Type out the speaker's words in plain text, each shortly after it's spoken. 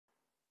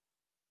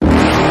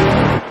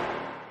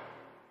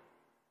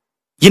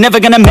You're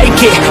never gonna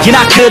make it, you're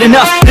not good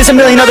enough. There's a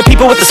million other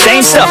people with the same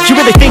stuff. You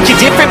really think you're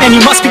different? Man,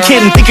 you must be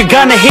kidding. Think you're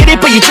gonna hit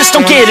it, but you just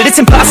don't get it. It's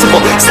impossible,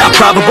 it's not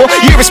probable,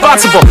 you're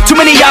irresponsible. Too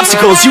many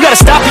obstacles, you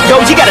gotta stop it, yo.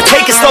 You gotta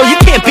take it slow, you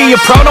can't be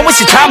a pro. Don't waste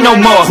your time no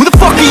more. Who the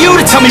fuck are you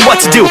to tell me what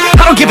to do?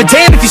 I don't give a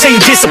damn if you say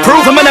you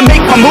disapprove. I'm gonna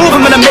make my move,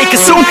 I'm gonna make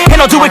it soon. And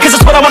I'll do it cause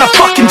it's what I wanna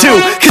fucking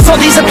do. Cause all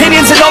these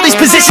opinions and all these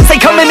positions,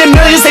 they come in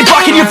millions, they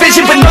blocking your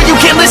vision. But no, you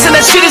can't listen,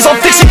 that shit is all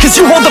fiction. Cause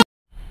you hold the...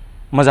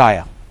 मजा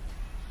आया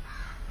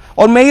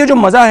और मैं ये जो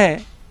मजा है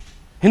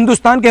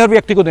हिंदुस्तान के हर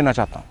व्यक्ति को देना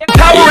चाहता हूं।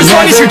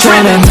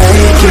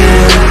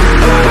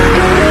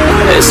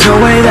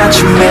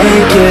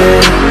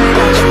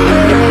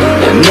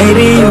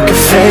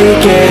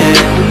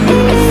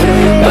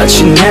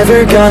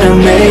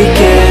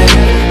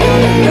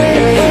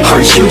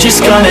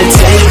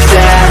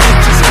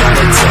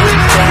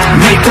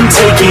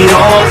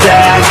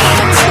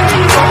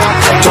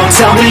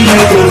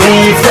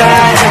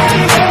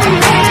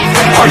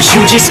 Are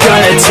you just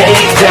gonna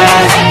take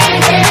that?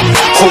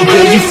 Or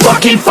will you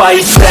fucking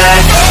fight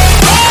back?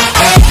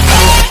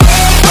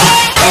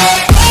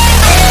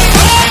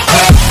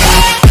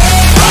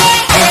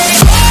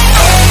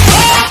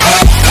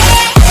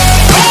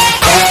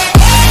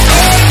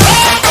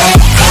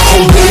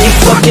 Or will you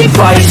fucking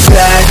fight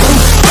back?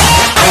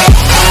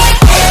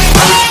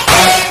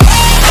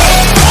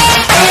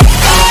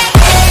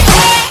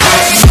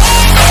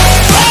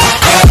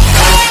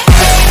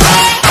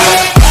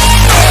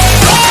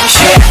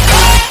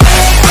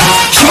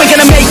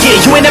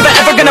 You ain't never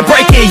ever gonna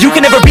break it. You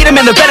can never beat them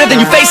and they're better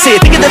than you face it.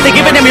 Thinking that they're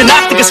giving them, you're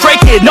not thinking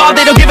straight, kid. No,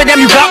 they don't give a damn,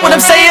 you got what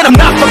I'm saying? I'm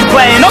not fucking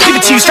playing, I'll give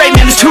it to you straight,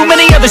 man. There's too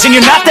many others and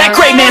you're not that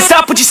great, man.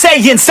 Stop what you're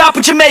saying, stop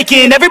what you're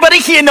making.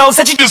 Everybody here knows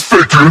that you just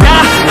faking.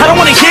 Nah, I don't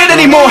wanna hear it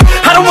anymore,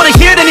 I don't wanna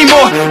hear it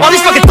anymore. All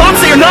these fucking thoughts,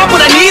 they are not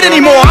what I need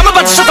anymore. I'm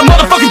about to shut the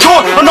motherfucking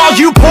door on all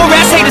you poor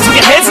ass haters with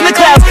your heads in the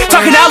clouds,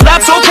 talking out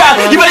loud so proud.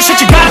 You better shut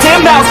your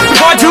goddamn mouth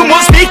before I do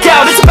more speak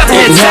out. It's about to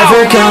head south.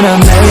 You're never gonna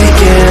make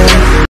it.